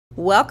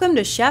Welcome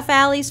to Chef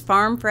Alli's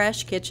Farm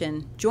Fresh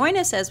Kitchen. Join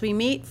us as we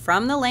meet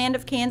From the Land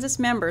of Kansas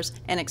members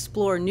and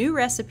explore new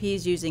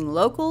recipes using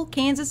local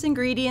Kansas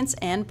ingredients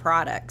and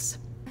products.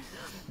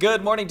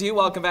 Good morning to you.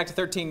 Welcome back to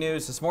 13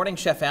 News. This morning,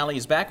 Chef Alli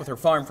is back with her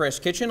Farm Fresh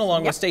Kitchen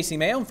along with Stacy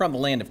Mayo from the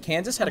land of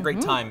Kansas. Had a great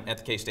time at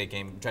the K-State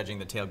game judging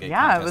the tailgate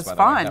contest. It was by the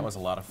fun. way. That was a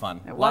lot of fun.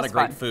 A lot of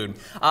great food.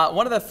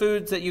 One of the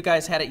foods that you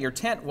guys had at your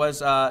tent was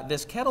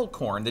this kettle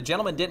corn. The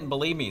gentleman didn't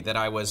believe me that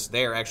I was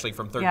there actually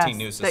from 13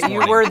 News this morning.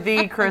 That you were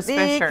the Chris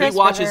Fisher. He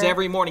watches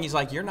every morning. He's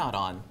like, you're not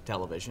on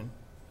television.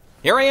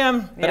 Here I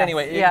am. But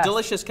anyway,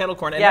 delicious kettle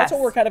corn. And that's what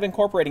we're kind of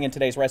incorporating in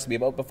today's recipe.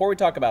 But before we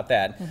talk about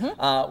that,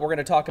 we're going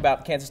to talk about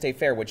the Kansas State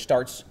Fair, which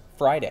starts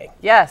Friday.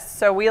 Yes,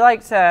 so we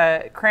like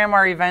to cram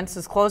our events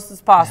as close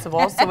as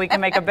possible so we can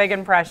make a big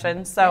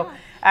impression. So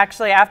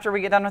actually, after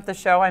we get done with the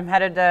show, I'm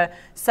headed to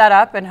set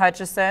up in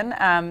Hutchinson.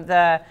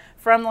 The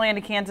From the Land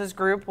of Kansas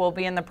group will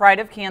be in the Pride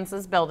of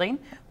Kansas building,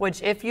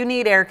 which if you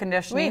need air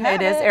conditioning,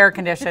 it is air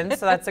conditioned,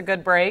 so that's a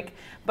good break.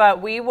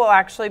 But we will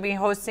actually be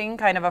hosting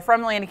kind of a From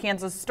the Land of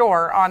Kansas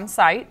store on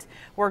site.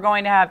 We're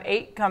going to have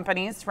 8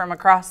 companies from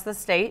across the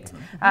state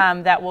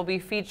that will be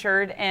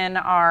featured in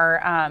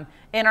our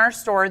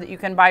store that you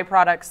can buy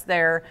products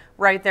there,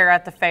 right there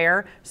at the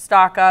fair.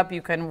 Stock up,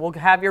 we'll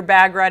have your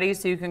bag ready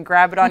so you can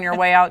grab it on your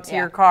way out to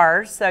your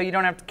car so you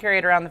don't have to carry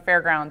it around the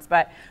fairgrounds.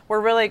 But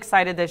we're really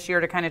excited this year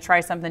to kind of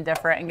try something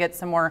different and get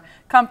some more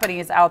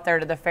companies out there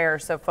to the fair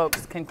so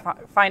folks can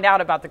find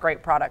out about the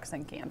great products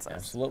in Kansas.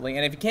 Absolutely.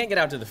 And if you can't get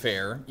out to the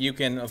fair, you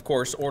can, of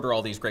course, order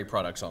all these great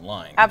products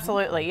online.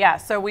 Absolutely, yeah.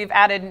 So we've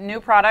added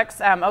new products,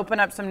 open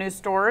up some new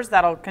stores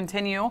that'll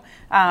continue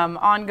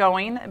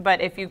ongoing. But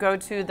if you go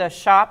to the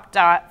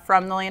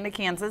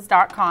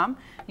shop.fromthelandofkansas.com,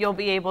 you'll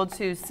be able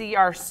to see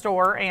our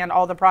store and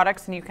all the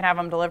products, and you can have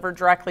them delivered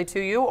directly to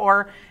you.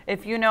 Or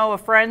if you know a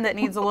friend that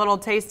needs a little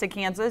taste of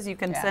Kansas, you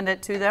can send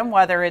it to them,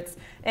 whether it's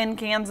in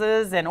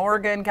Kansas, in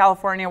Oregon,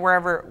 California,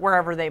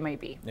 wherever they may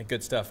be. Yeah,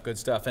 good stuff, good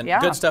stuff. And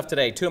good stuff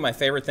today. 2 of my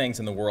favorite things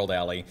in the world,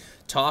 Alli,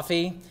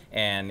 toffee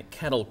and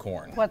kettle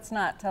corn. What's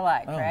not to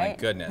like, right? Oh my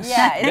goodness.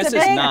 Yeah, this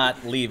is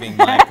not leaving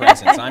my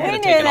presence. I'm going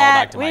to take it all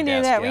back to my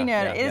desk. We knew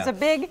that. It is a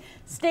big,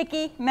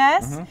 sticky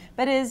mess,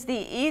 but it is the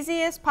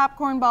easiest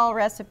popcorn ball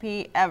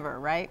recipe ever,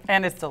 right?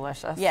 And it's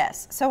delicious.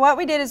 Yes. So what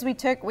we did is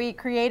we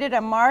created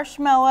a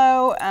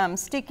marshmallow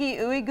sticky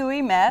ooey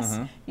gooey mess.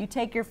 You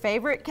take your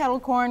favorite kettle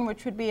corn,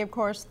 which would be, of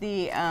course,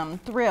 the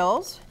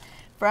Thrills.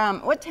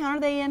 From, what town are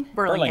they in?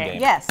 Burlingame.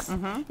 Yes.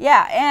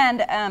 Yeah,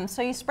 and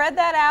so you spread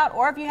that out,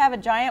 or if you have a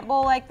giant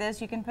bowl like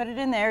this, you can put it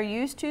in there.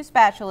 Use 2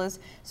 spatulas.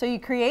 So you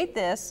create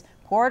this,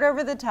 pour it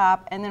over the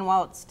top, and then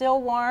while it's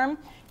still warm,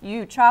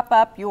 you chop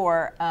up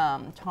your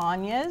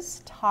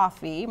Tonja's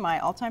Toffee, my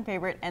all-time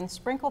favorite, and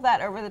sprinkle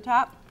that over the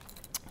top.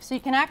 So you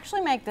can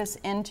actually make this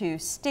into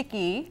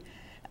sticky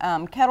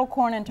kettle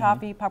corn and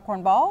toffee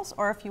popcorn balls,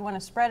 or if you want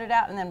to spread it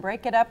out and then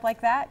break it up like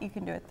that, you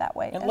can do it that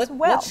way as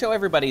well. Let's show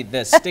everybody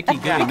the sticky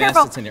gooey mess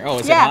that's in here. Oh,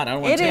 is it hot? I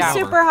don't want to take it over. It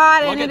is super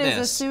hot, Look and at it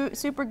is a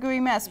super gooey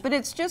mess, but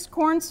it's just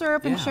corn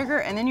syrup and sugar,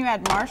 and then you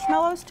add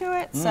marshmallows to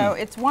it, so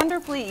it's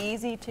wonderfully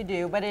easy to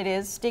do, but it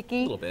is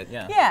sticky. A little bit,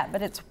 Yeah,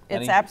 but it's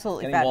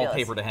absolutely fabulous.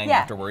 Wallpaper to hang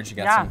afterwards. You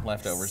got some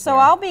leftovers So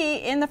there. I'll be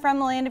in the From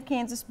the Land of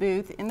Kansas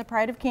booth in the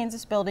Pride of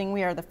Kansas building.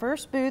 We are the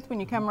first booth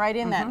when you come right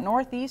in that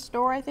northeast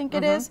door, I think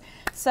it is.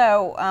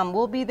 So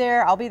we'll be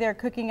there. I'll be there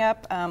cooking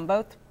up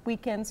both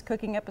weekends,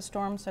 cooking up a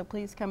storm, so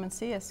please come and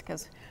see us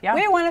because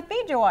we want to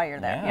feed you while you're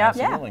there.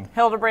 Absolutely.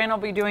 Hildebrand will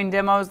be doing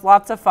demos,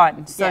 lots of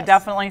fun, so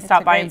definitely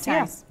stop by and see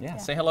us.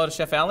 Say hello to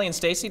Chef Alli and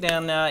Stacy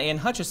down in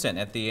Hutchinson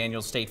at the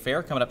annual state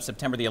fair coming up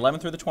September the 11th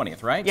through the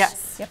 20th, right?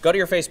 Yes. Go to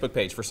your Facebook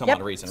page for some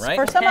odd reason, right?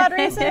 For some odd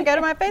reason, go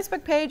to my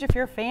Facebook page if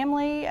your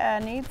family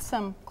needs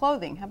some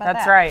clothing. How about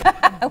that? That's right.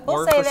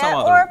 We'll say that,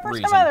 or for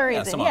some other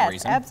reason. Some other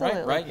reason.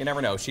 Absolutely. Right? You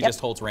never know. She just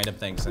holds random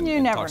things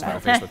and talks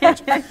about her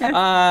Facebook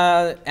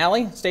page.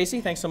 Alli, Stacy,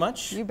 thanks so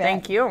much. You bet.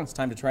 Thank you. It's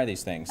time to try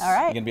these things. All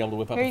right. You going to be able to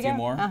whip up a few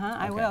more?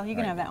 I will. You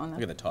can have that one, though.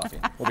 Look at the toffee.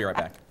 We'll be right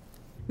back.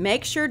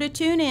 Make sure to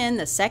tune in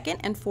the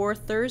 2nd and 4th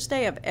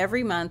Thursday of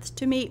every month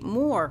to meet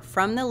more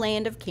From the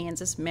Land of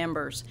Kansas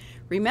members.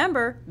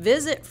 Remember,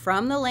 visit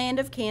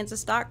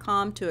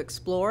FromTheLandOfKansas.com to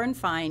explore and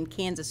find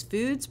Kansas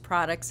foods,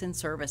 products, and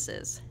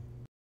services.